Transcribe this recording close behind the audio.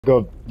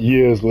Up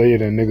years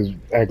later and niggas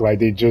act like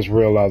they just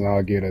realized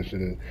how gay that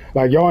shit is.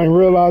 Like y'all ain't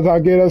realize how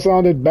gay that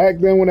sounded back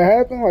then when it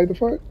happened? Like the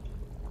fuck?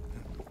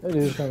 That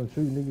is kind of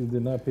true. Niggas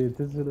did not pay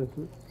attention to that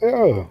shit.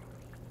 Yeah.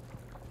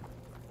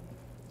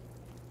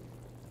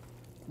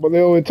 But they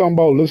always talking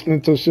about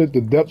listening to shit,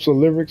 the depths of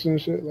lyrics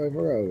and shit. Like,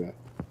 fuck out of that.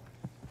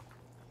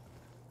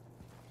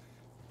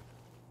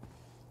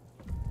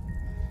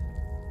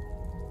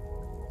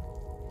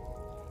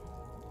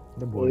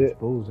 That Oh, boy yeah.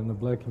 exposed in the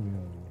black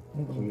community.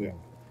 Oh, yeah.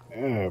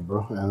 Yeah,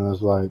 bro. And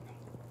it's like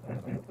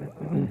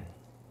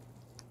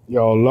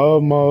y'all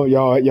love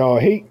y'all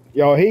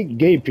hate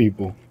gay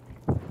people.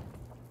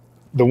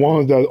 The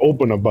ones that's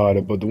open about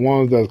it, but the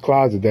ones that's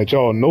closet that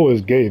y'all know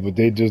is gay, but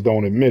they just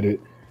don't admit it,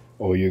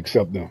 or you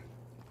accept them.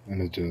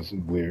 And it's just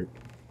weird.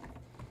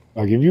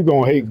 Like if you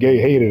gonna hate gay,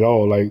 hate it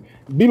all. Like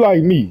be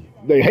like me.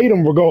 They hate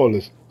them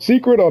regardless,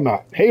 secret or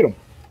not. Hate them.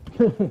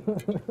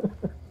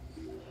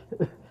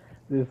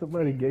 Did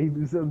somebody gay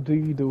do something to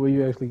you to where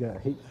you actually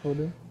got hate for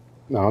them?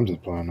 No, I'm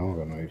just playing. I don't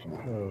got no hate for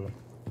them. Oh,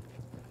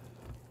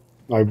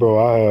 Like bro,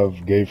 I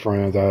have gay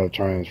friends. I have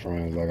trans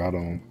friends. Like I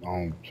don't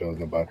judge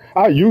nobody.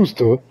 I used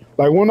to.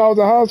 Like when I was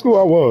in high school,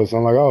 I was.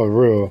 I'm like I was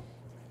real.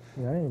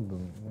 yeah, I ain't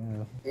been.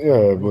 Yeah, I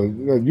Yeah, don't but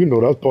like that. you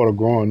know that's part of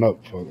growing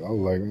up. Fuck. I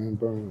was like, man,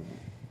 bro.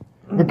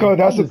 Because I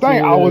that's the just thing. see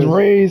it I was as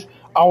raised.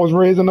 I was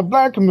raised in the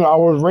black community. I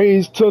was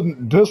raised to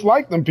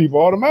dislike them people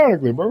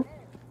automatically, bro.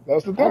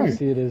 That's the I just thing.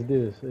 see it as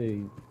this.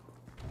 Hey,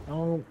 I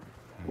don't.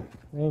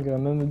 It ain't got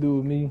nothing to do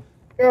with me.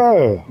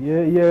 Yeah.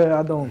 Yeah, yeah,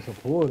 I don't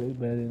support it,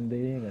 but they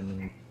ain't got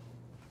nothing.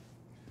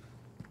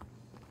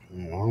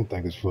 I don't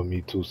think it's for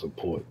me to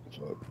support.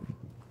 Fuck.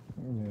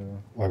 Yeah,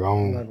 Like I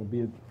I'm don't. not gonna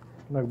be. I'm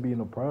not gonna be in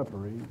no pride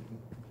parade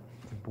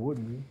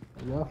supporting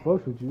you. Yeah, I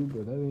fuck with you,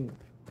 but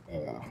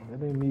Yeah.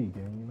 that ain't me,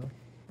 gang. You know.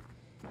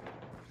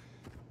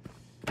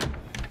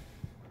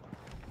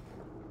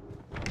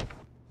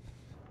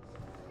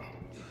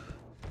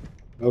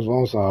 That's what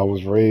I'm saying. I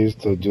was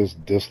raised to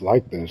just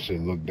dislike that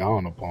shit, look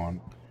down upon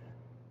it.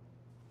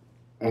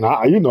 And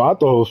I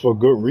thought it was for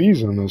good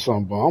reason or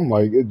something. But I'm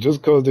like,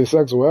 just because they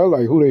sexual,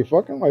 like who they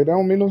fucking, like that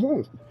don't make no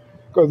sense.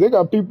 Because they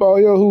got people out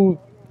here who,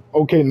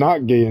 okay,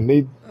 not gay, and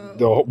they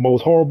the Oh,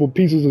 most horrible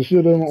pieces of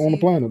shit on the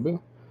planet, Steven. man.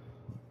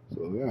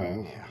 So yeah.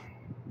 Yeah,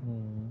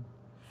 Mm.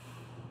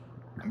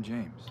 I'm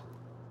James.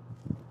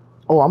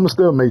 Oh, I'm gonna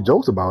still make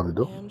jokes about it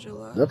though.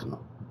 Angela. Definitely.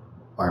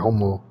 Like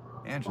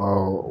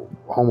Angela.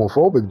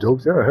 homophobic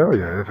jokes. Yeah, hell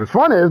yeah. If it's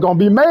funny, it's gonna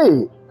be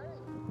made.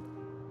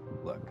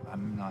 Look,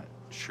 I'm not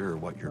sure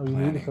what you're Oh, you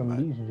needed planning, some but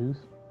beach juice.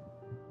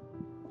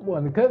 Boy,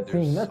 in the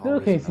cutscene, I there's still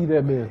always can't see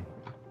another that bit. way.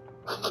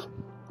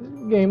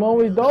 This game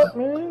always Really? dark,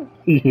 man.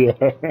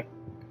 Yeah.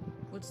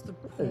 What's the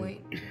Hey,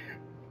 point?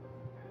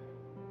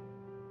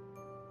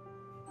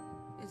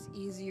 It's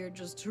easier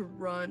just to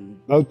run.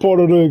 That's part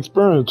of the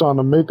experience, trying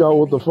to make out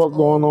what Maybe the it's fuck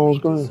going all on we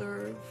screen.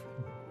 deserve.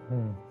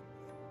 hmm.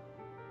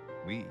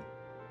 We,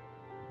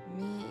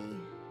 Me.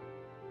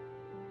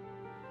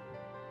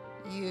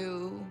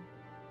 You.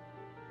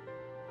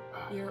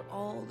 We're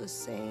all the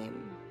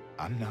same.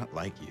 I'm not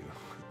like you.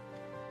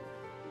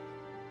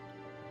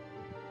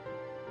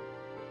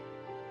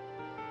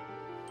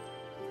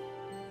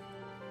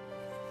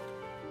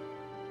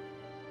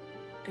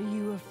 Are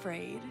you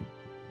afraid?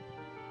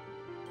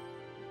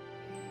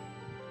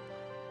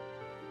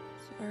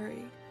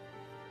 Sorry.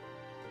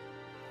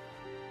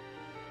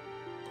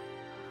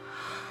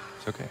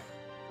 It's okay.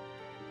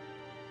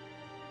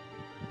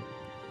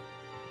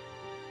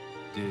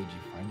 Did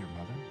you find your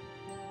mother?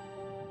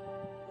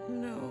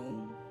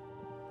 No.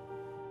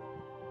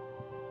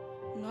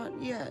 Not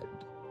yet.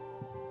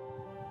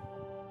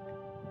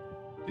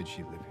 Did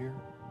she live here?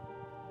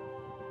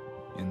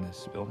 In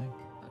this building?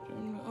 I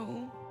don't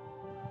know.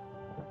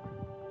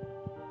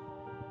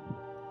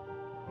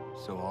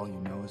 So all you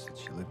know is that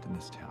she lived in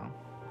this town?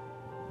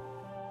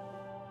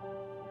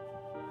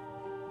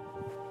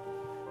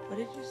 What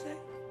did you say?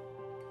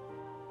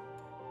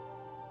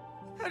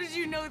 How did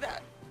you know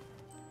that?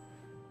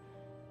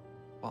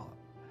 Well,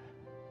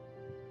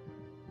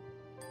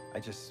 I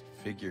just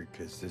figured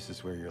because this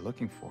is where you're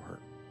looking for her.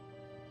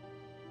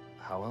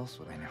 How else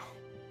would I know?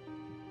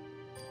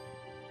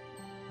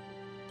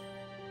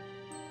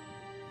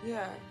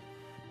 Yeah.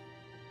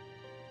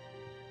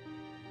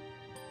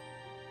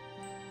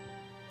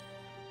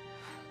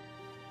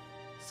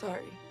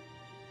 Sorry.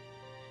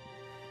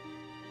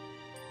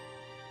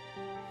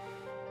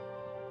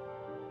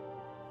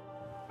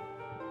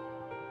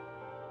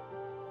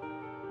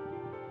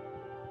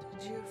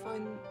 Did you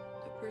find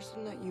the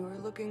person that you were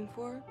looking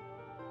for?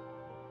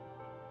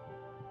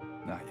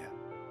 Not yet.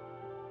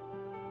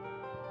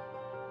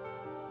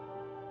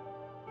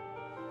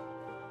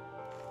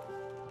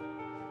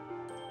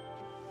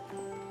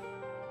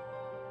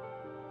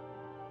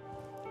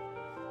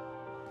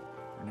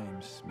 Her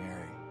name's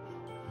Mary.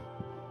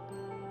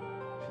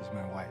 She's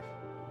my wife.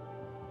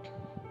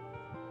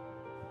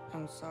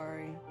 I'm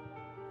sorry.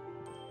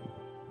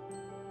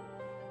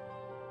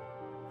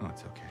 Oh,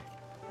 it's okay.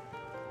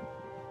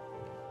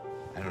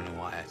 I don't know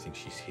why I think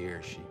she's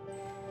here.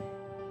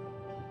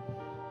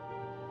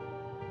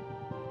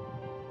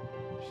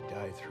 She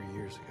died 3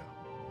 years ago.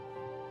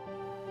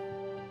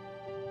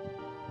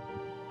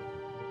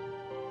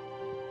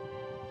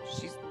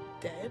 She's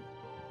dead?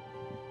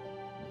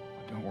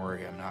 Don't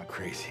worry, I'm not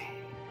crazy.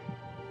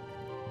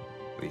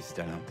 At least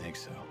I don't think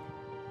so.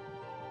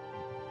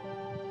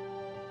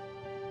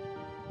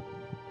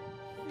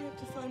 We have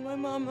to find my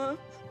mama.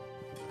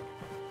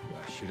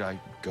 Should I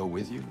go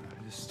with you?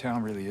 This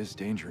town really is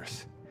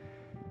dangerous.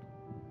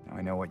 Now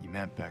I know what you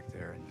meant back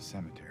there in the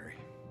cemetery.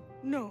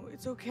 No,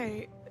 it's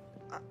okay.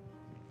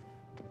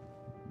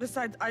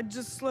 Besides, I'd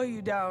just slow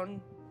you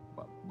down.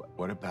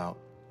 What about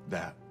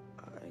that?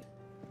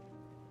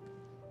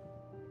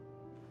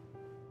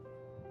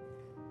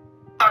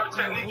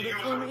 Hold it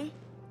for me?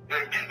 Yeah,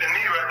 get the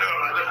knee right there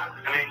like that,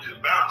 and then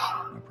just bounce.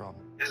 No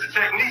problem. It's a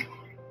technique.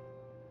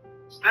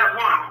 Step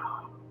one,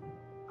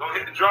 go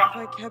hit the drop.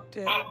 If I kept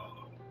it,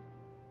 Up,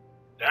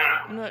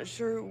 down. I'm not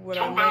sure what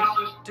Two I might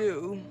bounces.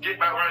 do. Get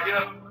back right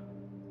here.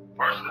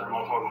 First step,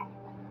 motherfucker.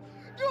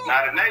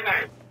 Not a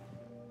nay-nay.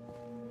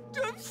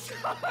 I'm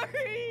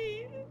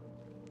sorry.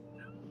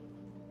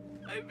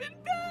 I've been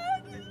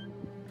bad.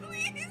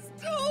 Please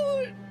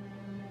don't.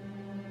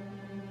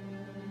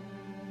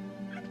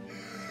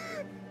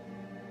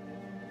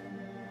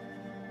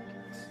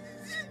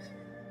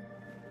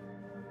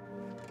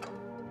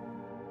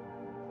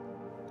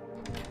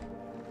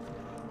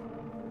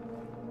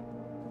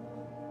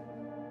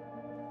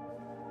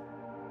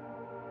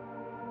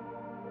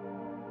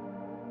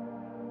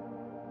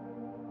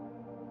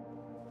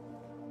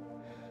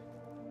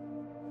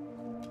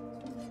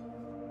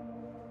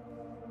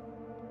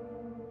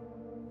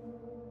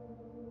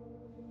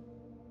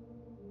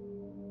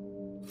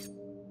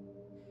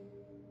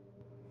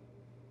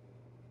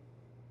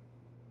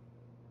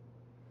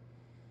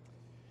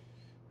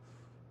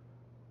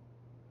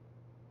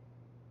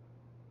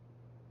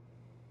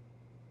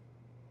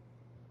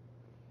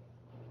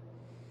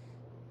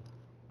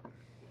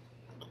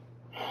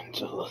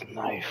 Angela's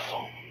knife.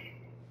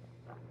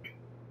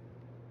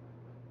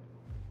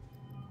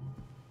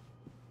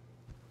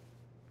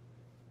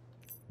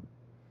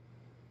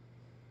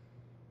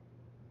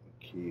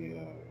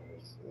 Kia.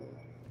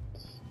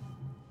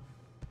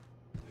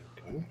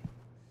 Okay.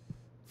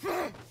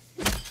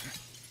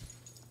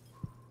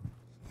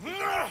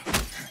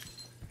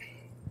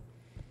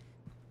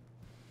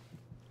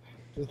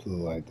 This is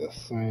like the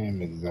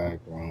same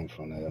exact room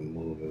from that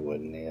movie with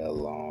Neil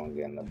Long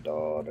and the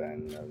daughter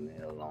and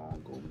Neil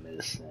Long go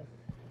missing.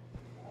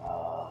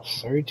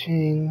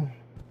 Searching,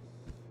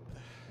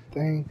 I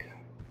think,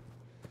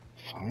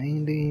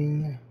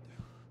 finding,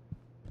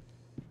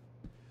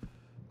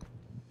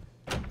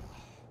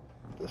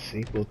 the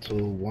sequel to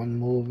one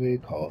movie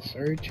called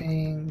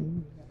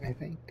Searching, I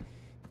think.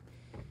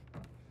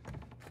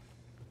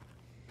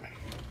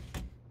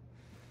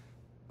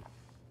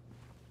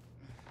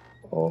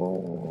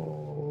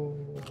 Oh.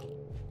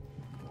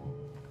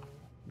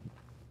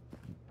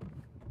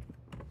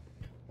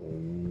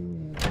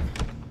 Ooh.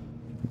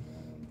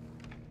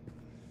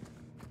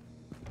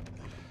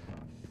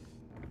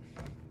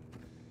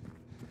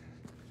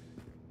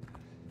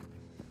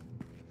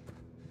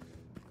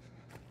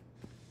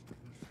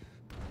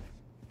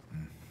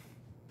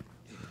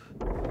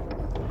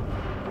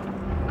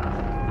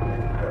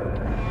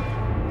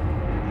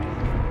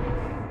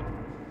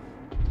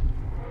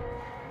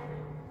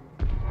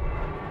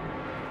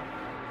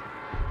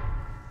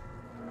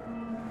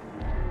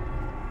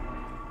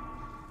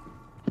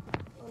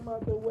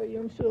 The way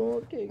I'm sure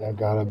okay. That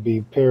gotta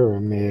be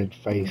Pyramid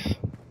Face.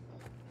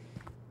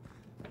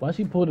 Why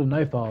she pulled a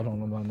knife out on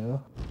him, I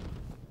know?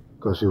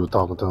 Because she was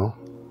talking to him.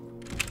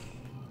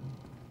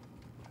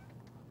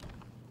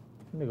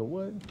 Nigga,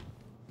 what?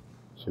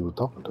 She was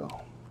talking to him.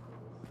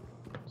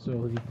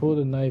 So he pulled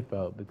a knife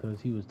out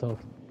because he was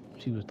talking.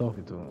 She was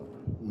talking to him.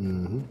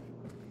 Mm-hmm.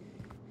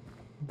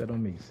 That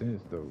don't make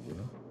sense though,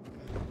 bro.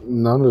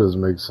 None of this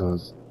makes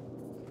sense.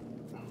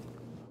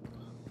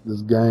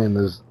 This game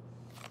is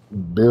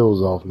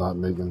builds off not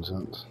making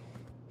sense.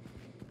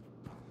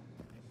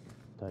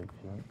 Type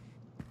shit.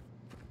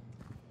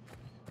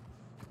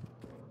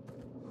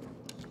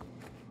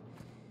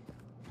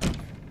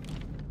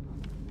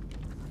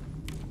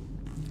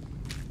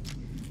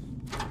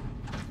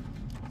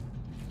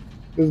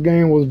 This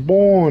game was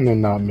born in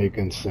not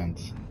making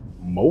sense,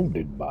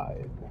 molded by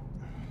it.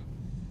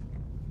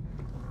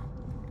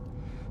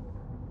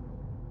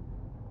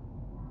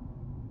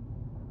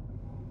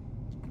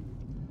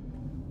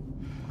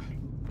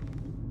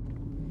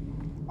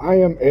 I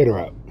am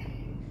Arab.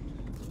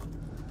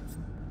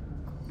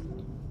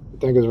 You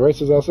think it's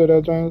racist I say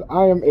that, James?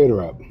 I am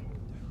Arab.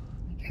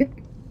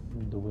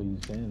 The way you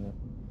saying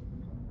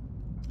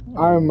it.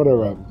 I am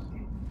Arab.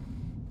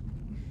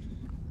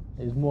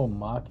 It's more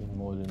mocking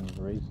more than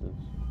racist,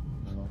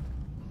 you know.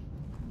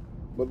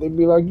 But they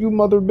be like, you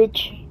mother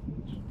bitch.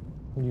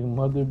 You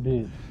mother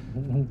bitch.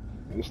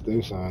 They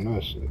stay saying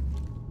that shit.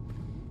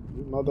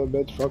 You mother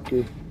bitch, fuck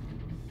you.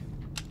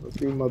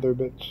 Fuck you, mother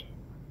bitch.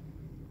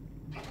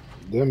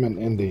 Them and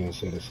Indians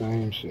say the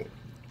same shit.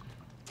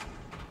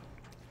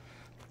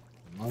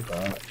 My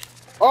God.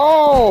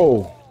 Oh!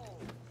 Oh!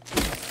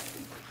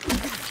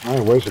 I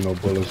ain't wasting no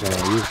bullets on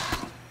you.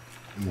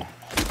 Come on.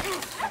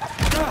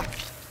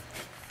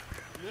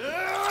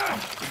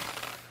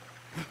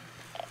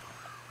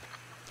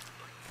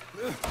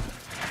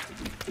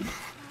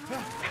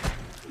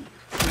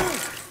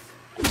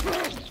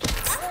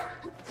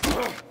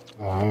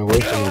 I ain't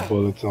wasting no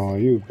bullets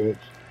on you, bitch.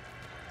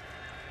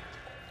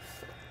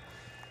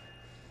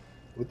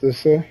 What this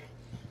say?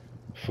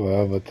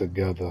 Forever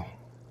together.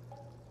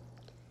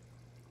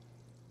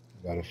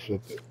 Gotta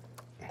flip it.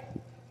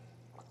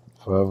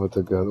 Forever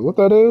together. What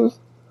that is?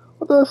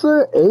 What that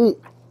say?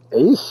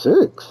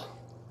 A6.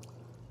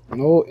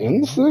 No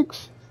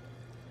N6?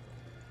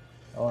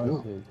 No.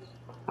 R6.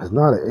 It's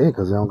not an A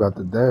because they don't got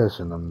the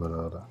dash in the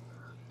middle of it.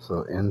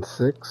 So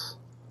N6.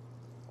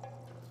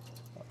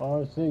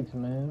 R6,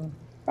 man.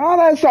 Oh,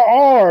 that's a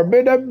R,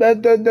 but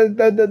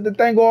the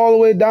thing go all the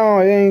way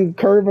down. It ain't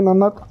curving or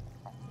nothing.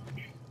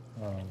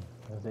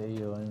 That's the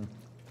AON.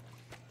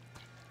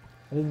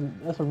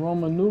 That's a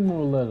Roman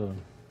numeral letter.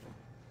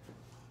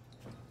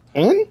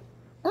 N?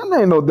 That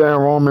ain't no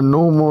damn Roman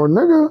numeral,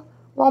 nigga.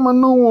 Roman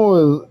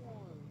numeral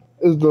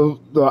is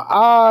the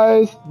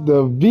I's,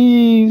 the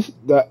V's,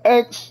 the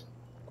X,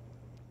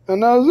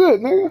 and that's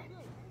it, nigga.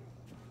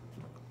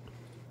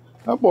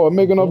 That boy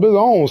making up his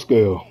own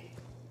scale.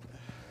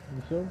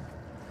 You sure?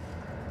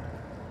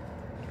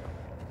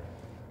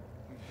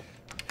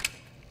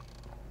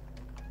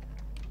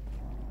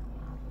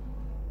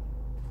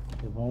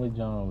 If only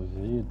John was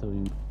here, he'd tell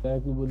you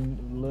exactly what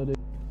letter.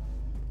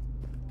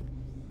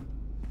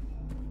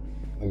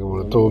 Nigga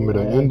would have told me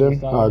the ending,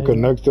 how it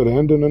connects to the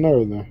ending and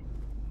everything.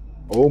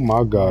 Oh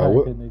my god,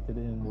 what?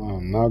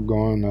 I'm not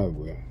going that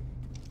way.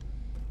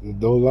 Is the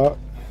door locked?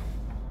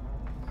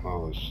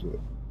 Oh shit.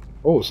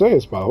 Oh, say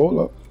it, spot. Hold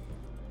up.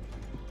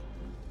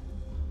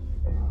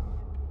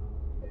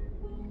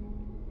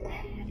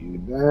 You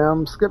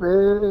damn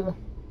skippy.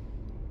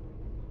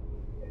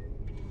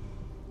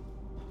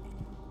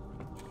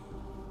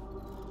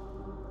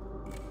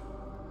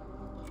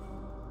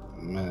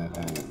 Man.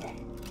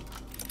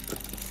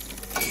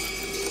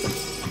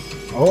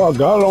 Oh, I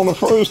got it on the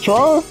first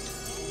try?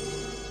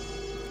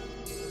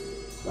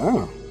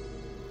 Damn.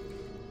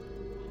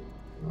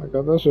 I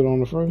got that shit on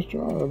the first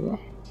try, bro.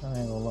 I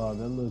ain't gonna lie,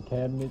 that little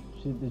cabinet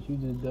shit that you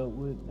just dealt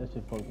with, that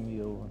shit fucked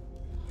me over.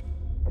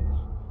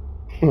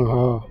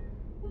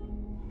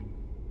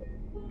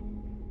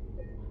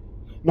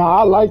 Nah,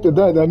 I liked it,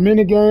 that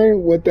mini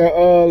game with that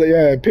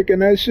yeah, picking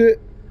that shit.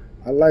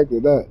 I liked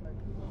it, that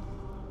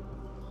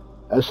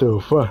shit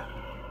was fun.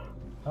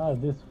 How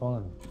is this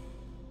fun?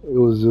 It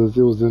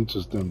was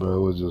interesting, bro. It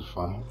was just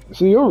fun.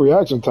 See, your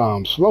reaction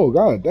time slow.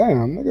 God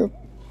damn, nigga.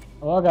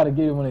 Oh, I gotta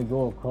get it when they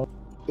go across.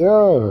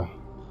 Yeah.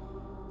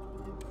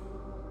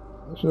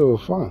 That shit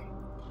was fun.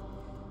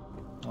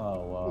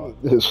 Oh, wow.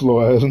 This slow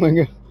ass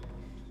nigga.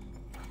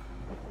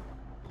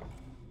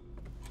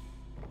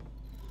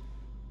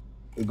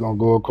 It's gonna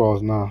go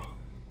across now.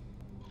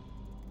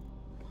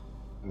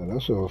 Yeah,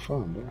 that shit was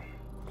fun, bro.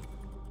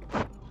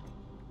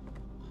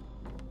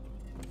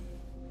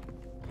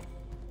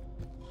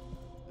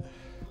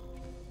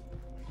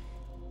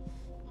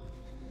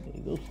 Hey,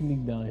 go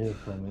sneak down here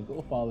for me.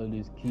 Go follow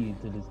this key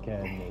to this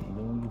cabinet. And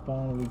then when you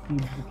find the key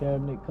to the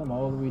cabinet, come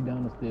all the way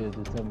down the stairs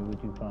and tell me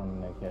what you found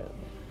in that cabinet.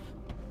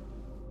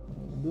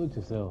 Do it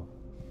yourself.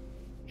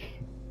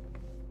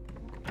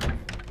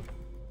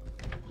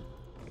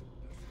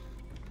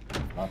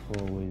 How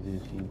far away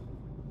is she?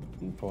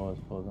 She far as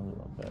fuck. I'm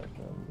gonna fast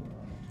travel.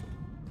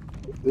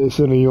 They're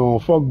sending you on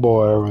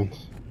fuckboy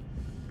errands.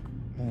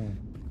 And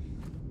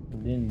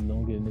then you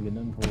don't get a nigga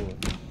nothing for it.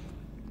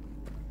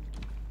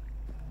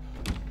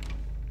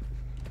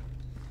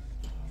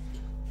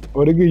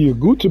 Or they give you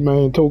Gucci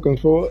Mane tokens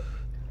for it.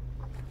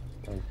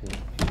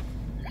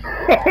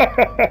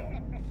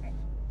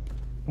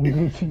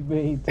 Gucci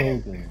Mane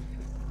tokens.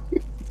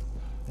 You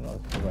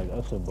know, it's like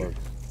Usher bucks.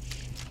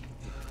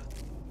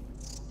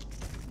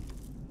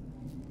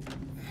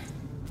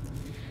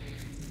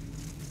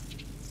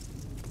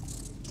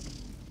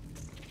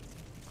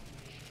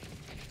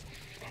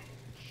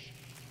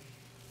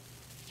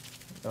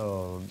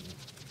 Oh.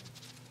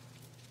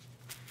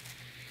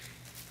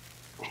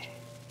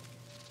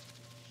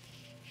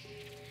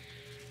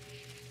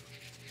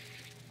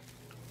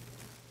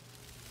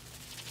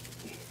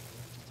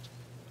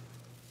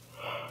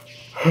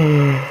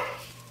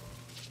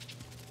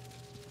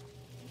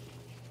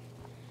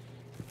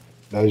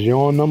 That's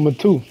yawn number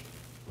 2.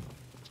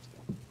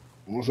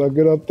 Once I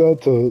get up there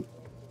to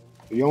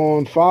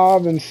yawn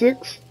 5 and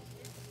 6,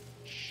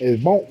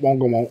 it's won't go on,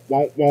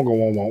 won't go on, won't go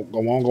on, go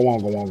on, go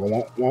on, go on,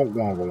 won't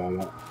go on, go on,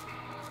 won't.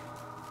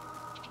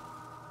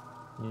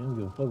 You don't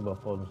give a fuck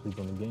about falling asleep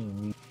on the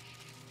game.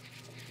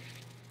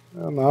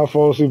 I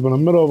fall asleep in the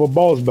middle of a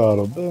boss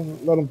battle.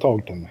 Let them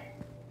talk to me.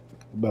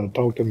 You better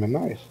talk to me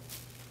nice.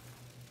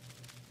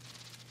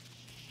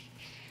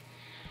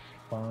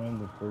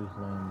 Find the first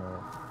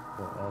landmark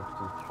for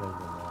Oxford's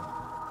treasure map.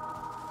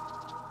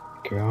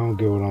 Okay, I don't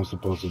get what I'm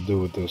supposed to do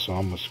with this, so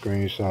I'm gonna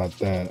screenshot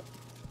that.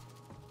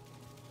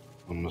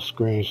 I'm gonna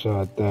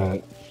screenshot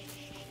that,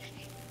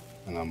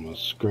 and I'm gonna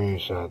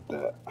screenshot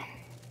that.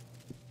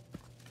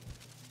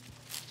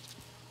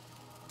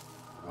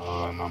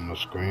 And I'm gonna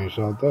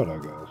screenshot that, I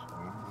guess.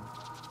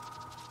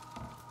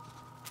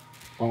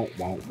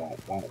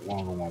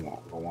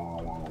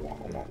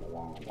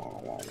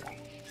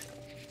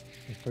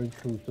 The first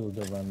clue shows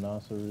the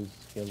rhinoceros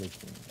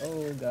skeleton.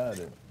 Oh, got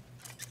it.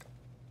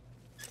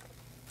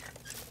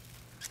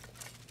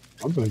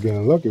 I've been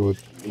getting lucky with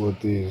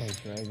these. Oh,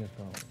 dragon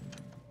thumb.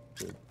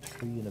 The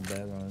tree in the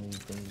background,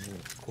 anything in the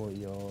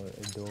courtyard,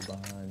 a door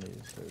behind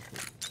it, circle.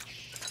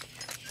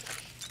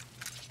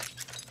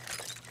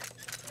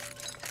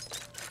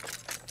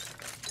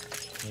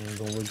 Ain't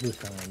gonna work this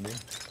time, bro.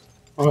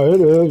 Oh, it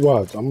is.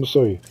 Watch, I'm gonna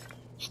show you.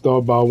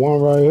 Start by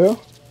one right here,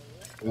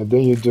 and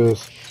then you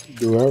just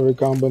do every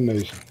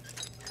combination.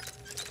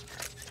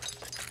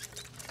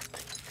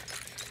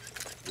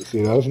 You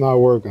see, that's not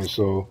working,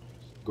 so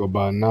go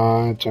by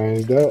 9,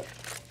 change that,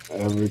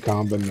 every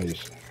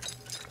combination.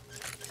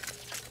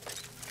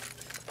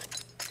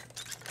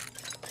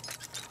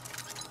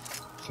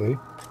 See,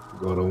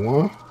 go to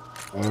 1,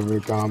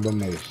 every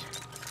combination.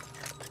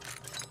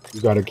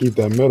 You gotta keep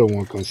that middle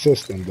one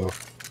consistent though.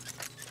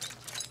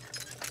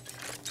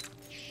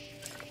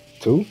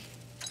 2,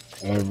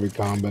 every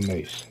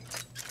combination.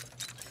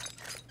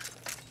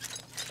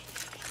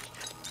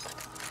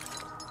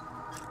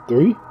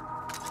 3,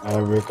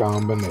 every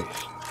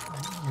combination.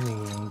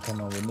 Nigga ain't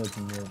come out with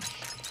nothing yet.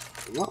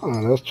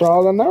 Nah, that's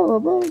trial and error,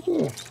 bro.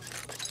 Yeah.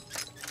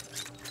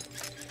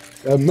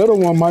 That middle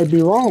one might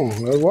be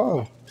wrong, that's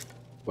why.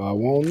 But I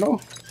won't know.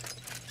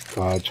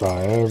 So I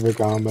try every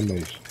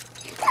combination.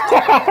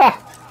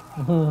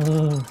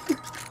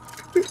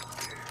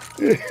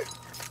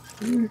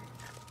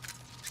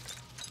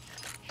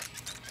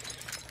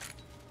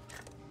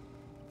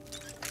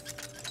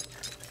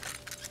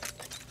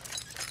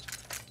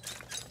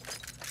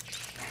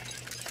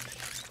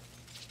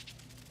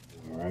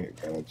 Alright,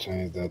 gotta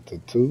change that to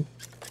 2.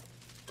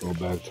 Go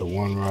back to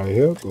 1 right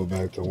here. Go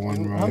back to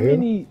 1 How right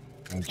many? here.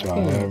 And try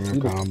every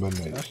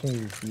combination. I can't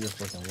even see a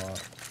fucking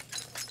lot.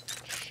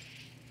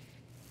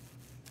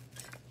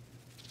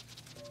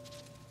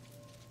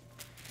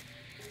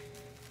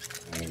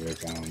 Every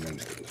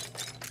combination.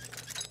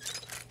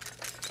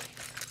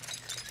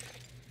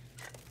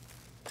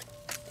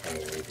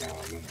 Every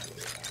combination.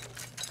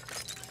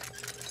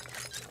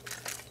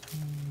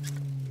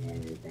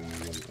 Every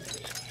combination.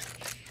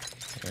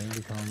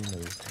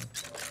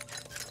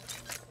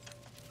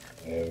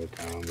 Every combination. Every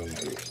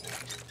combination.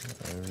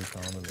 Every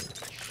combination.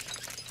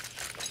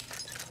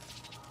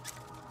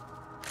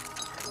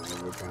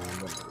 Every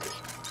combination.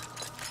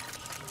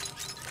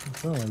 It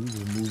sounds like you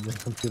just moving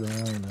some shit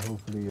around and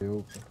hopefully it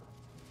open.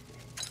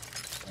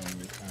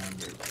 Every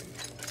combination.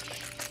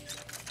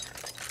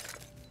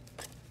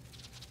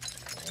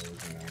 Every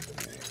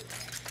combination.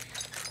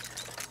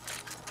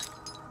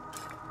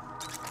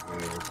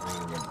 Every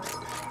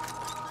combination.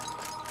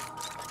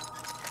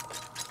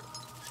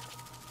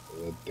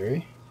 With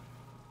 3.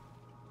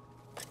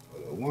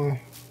 With a 1.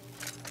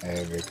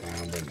 Every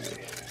combination.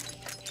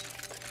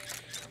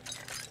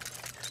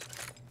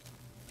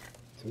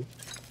 2.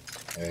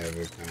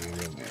 Every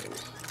combination.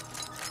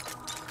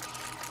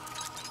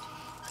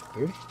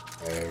 3.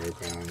 Every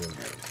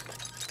combination.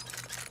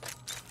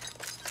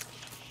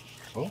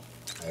 4.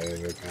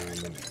 Every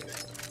combination.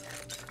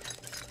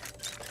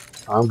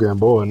 I'm getting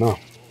bored now.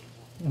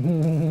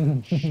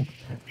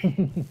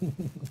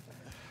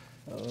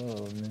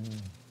 Oh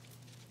man.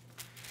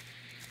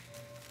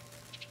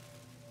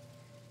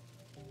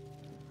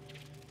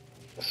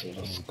 So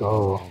the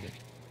skull.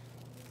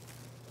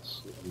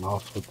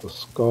 Mouth with the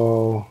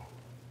skull.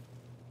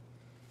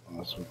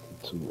 That's with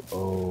the 2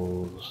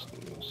 O's.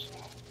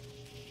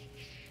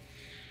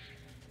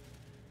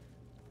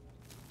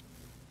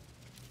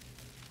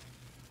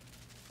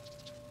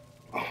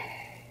 I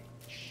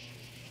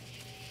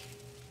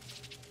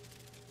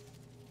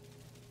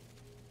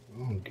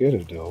don't get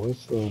it though.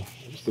 What's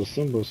the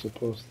symbol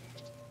supposed to?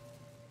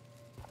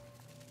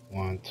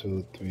 1,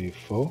 2, 3,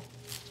 4.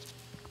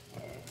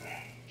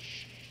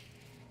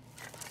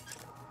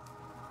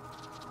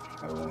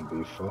 That won't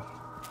be 4.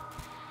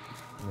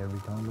 Every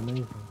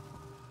combination.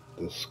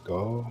 The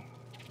skull.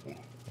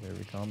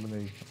 Every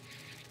combination.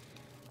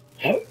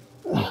 I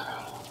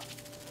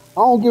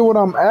don't get what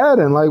I'm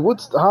adding. Like,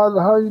 how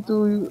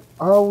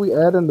are we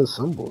adding the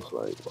symbols?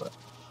 Like, what?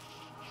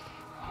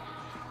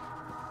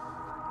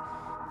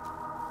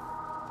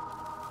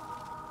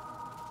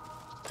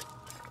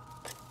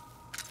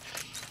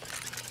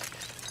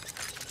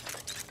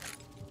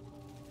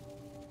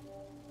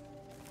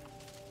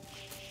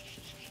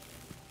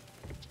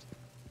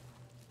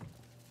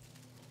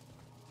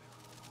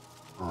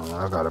 Oh,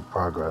 I gotta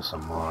progress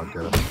some more. I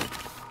gotta.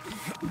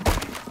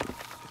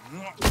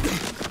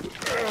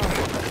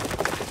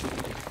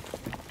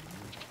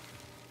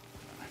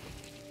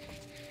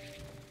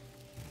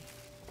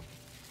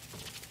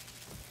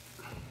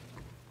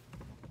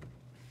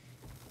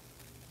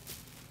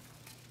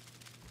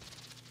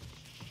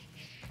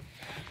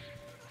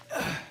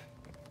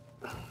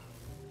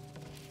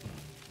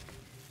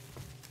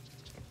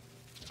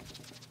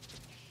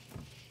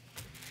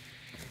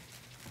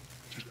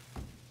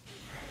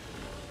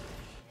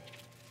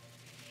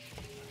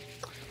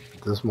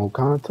 this more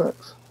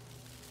context?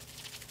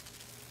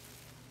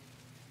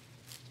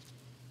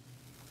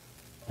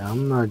 Yeah,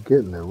 I'm not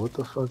getting it. What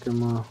the fuck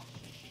am I?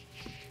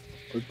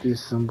 What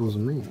these symbols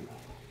mean?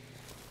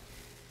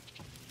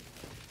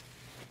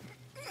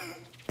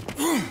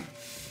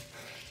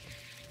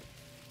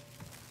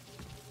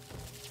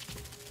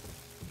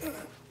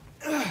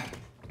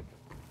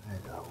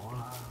 Nigga,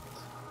 what?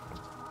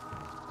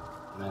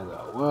 Nigga,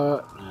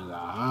 what? Nigga,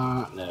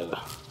 huh? Nigga.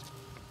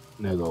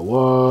 Nigga,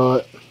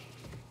 what?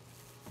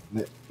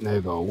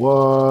 Nigga,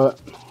 what?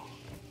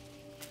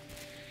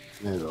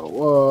 Nigga,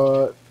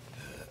 what?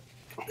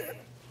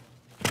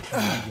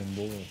 I'm getting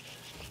bored.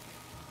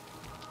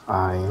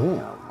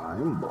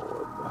 I'm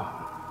bored.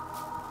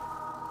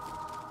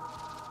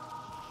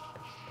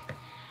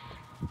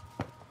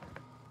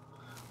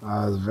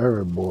 I was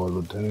very bored,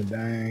 Lieutenant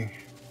Dang.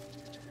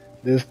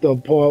 This the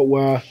part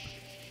where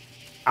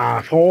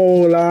I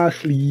fall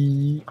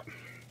asleep.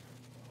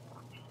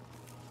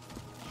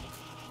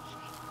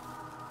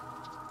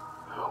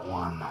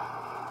 One,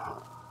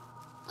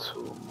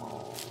 two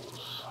more.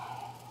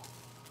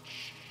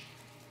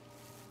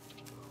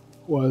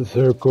 One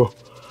circle.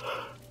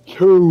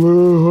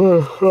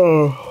 Two.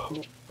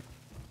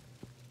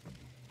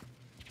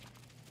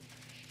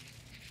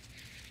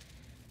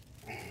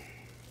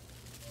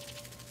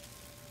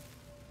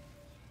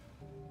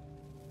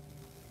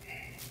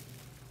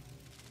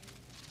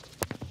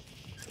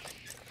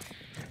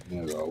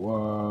 Nigga,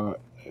 what?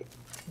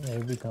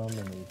 Every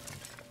combination.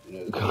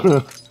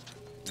 Nigga,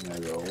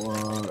 nigga,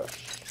 what?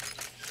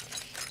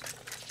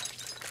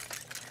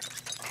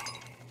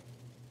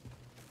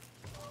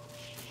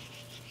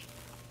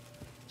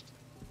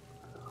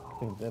 I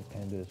think that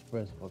Panda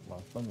Express fucked my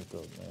stomach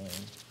up, man.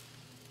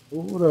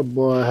 Who that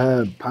boy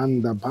had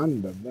panda,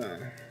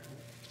 man?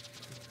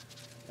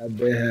 That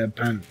boy had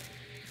panda.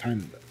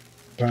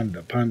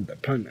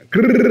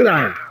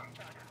 Grrrah!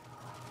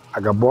 I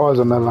got boys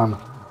in Atlanta.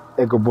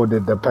 Ichabod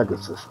did the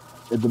Pegasus.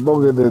 It's the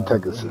boy did the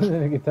Pegasus.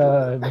 Nigga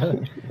tired.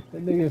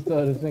 That nigga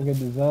started singing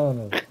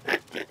Designer.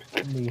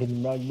 That nigga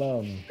hitting rock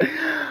bottom.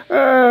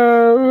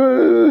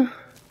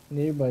 And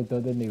everybody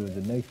thought that nigga was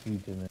the next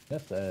future, man.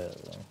 That's sad,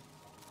 bro.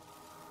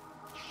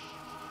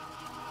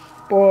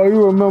 Boy,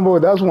 you remember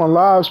that's when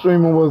live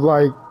streaming was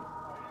like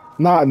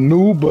not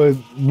new, but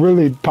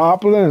really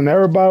popular, and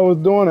everybody was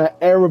doing it.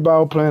 Everybody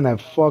was playing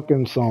that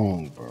fucking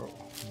song, bro.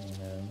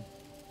 Man.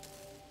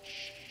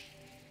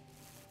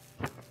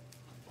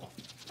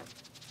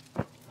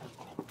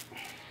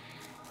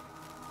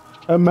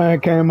 That man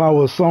came out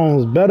with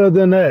songs better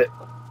than that.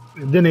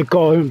 And then they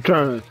called him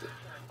trying.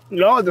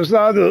 Y'all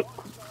decided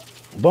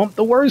to bump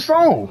the worst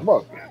song.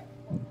 Fuck.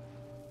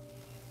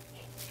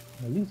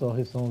 At least all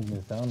his songs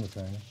didn't sound the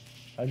same.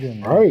 I give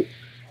him that. Right.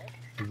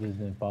 He just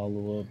didn't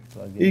follow up.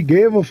 So I He guess.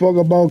 gave a fuck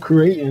about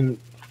creating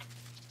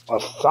a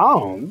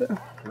sound.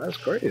 That's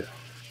crazy.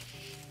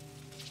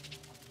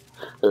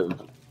 You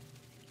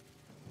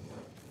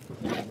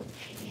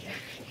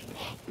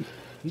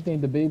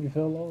think the baby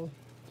fell off?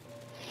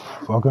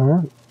 Fucking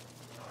right.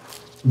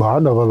 But I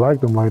never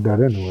liked him like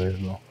that anyway,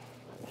 so.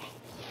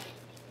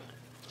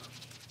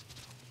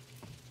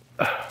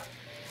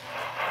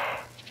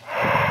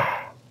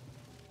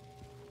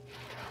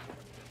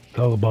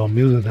 Talk about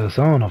music that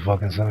sound the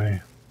fucking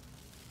same.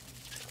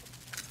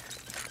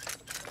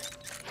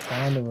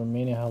 Find the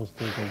remaining house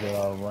tokens that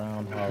are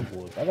around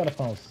Hogwarts. I gotta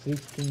find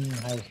 16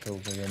 house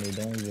tokens and they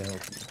don't even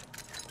help you.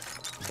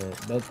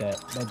 Bet that.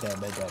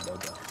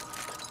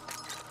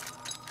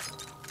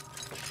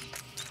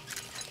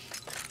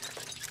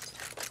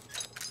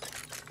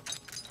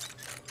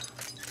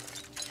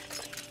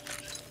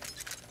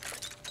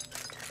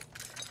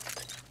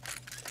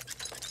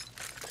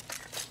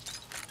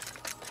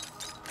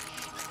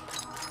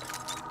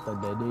 But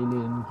that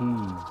alien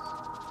keys.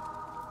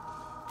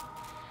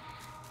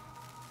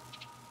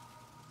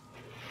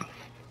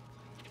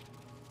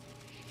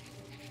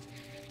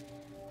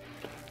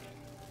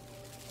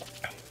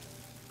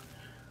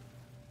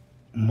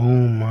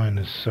 Moon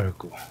minus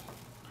circle.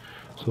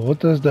 So what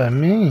does that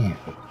mean?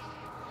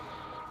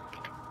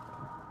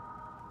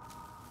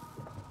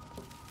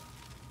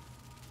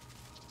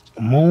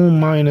 Moon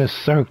minus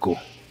circle.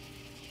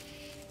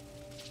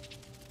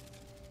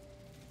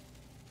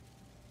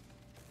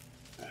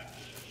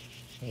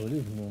 Oh, it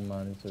is moon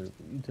minus circle.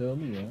 You tell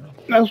me, huh?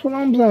 That's what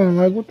I'm saying.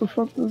 Like, what the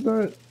fuck does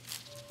that?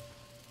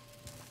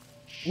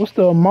 What's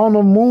the amount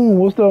of moon?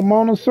 What's the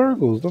amount of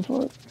circles? The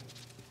fuck?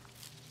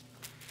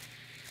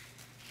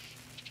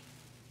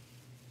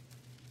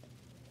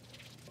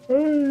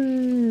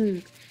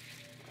 Hey.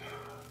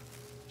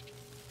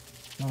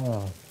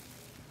 Oh.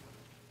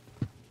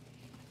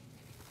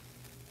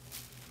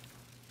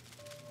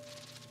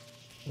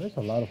 There's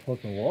a lot of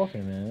fucking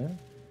walking, man.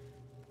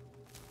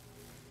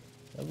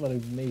 That's why they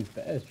made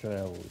fast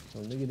travel, so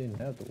nigga didn't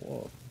have to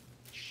walk.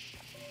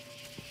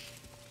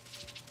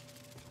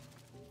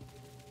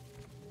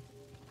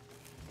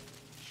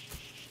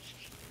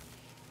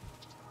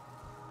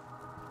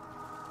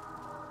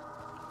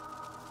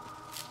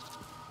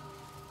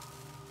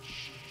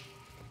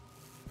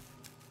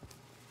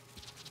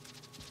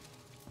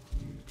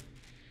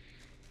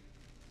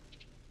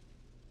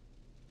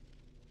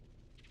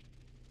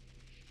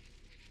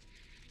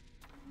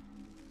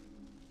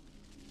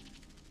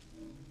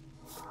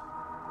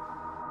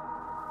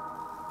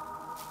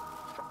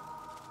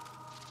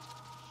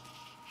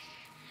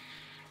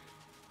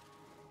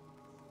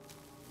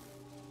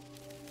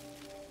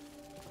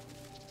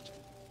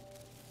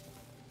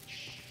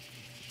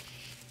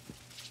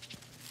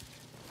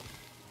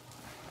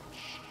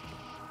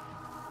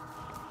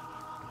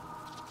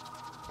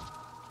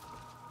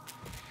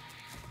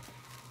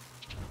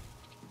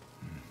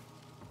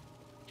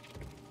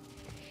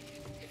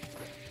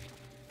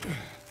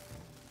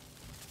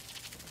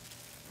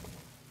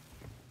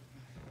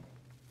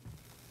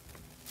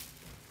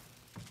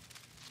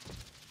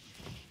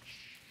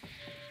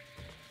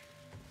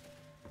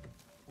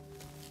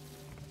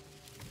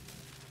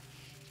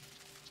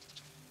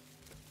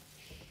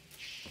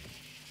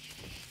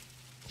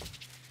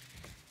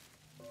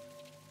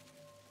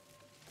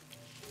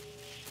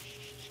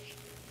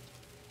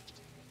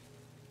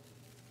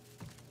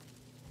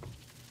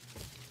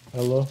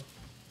 Hello?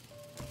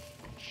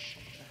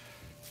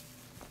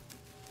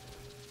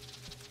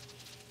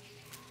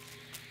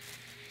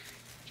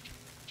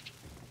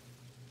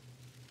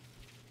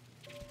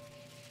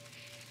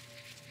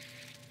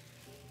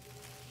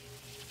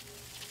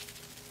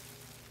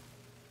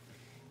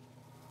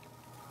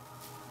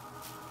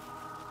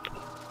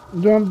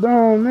 Jump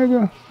down,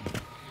 nigga.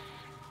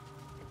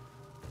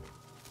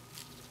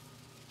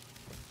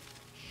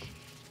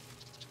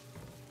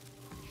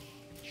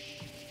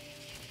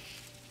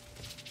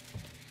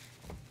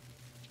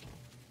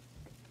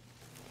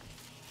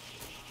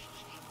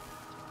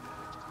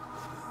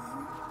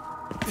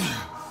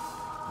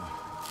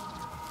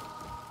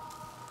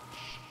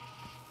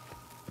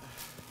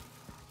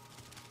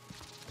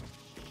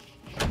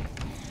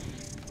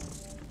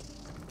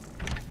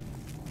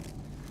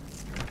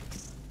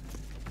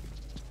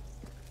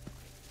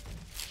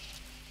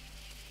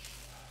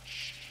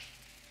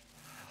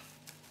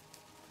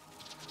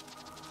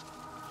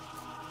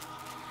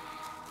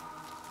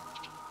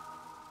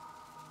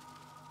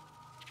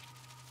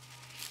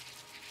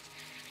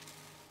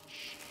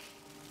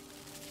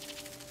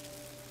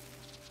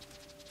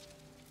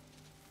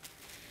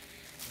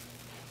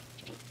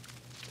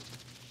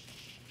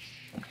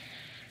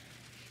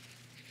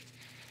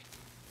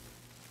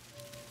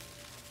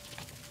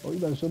 Oh, you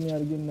better show me how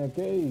to get in that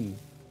cave.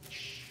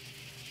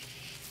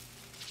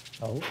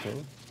 I hope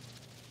so.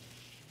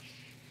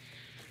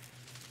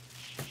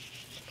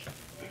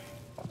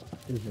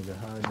 This nigga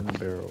hiding in the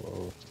barrel,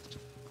 oh.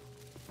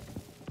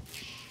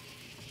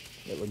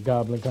 That little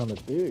goblin kind of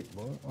thick,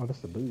 boy. Oh, that's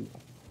the boot.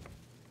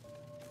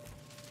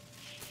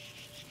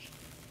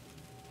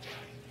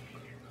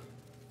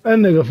 That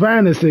nigga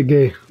fantasy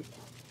gay.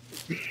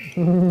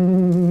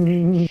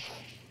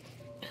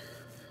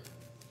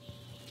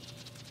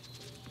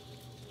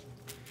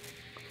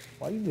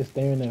 Why you just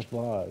staring at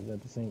flies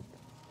at the sink?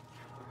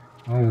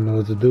 I don't know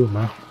what to do,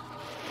 man.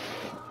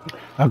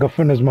 I could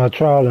finish my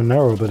trial and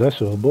error, but that's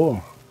so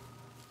boring.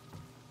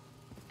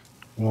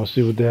 I want to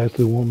see what they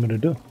actually want me to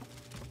do.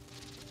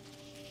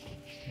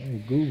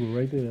 Hey, Google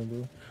right there,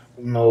 bro.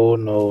 No,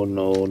 no,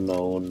 no,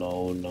 no,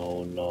 no,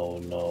 no, no, no,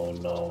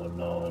 no, no,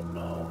 no,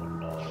 no.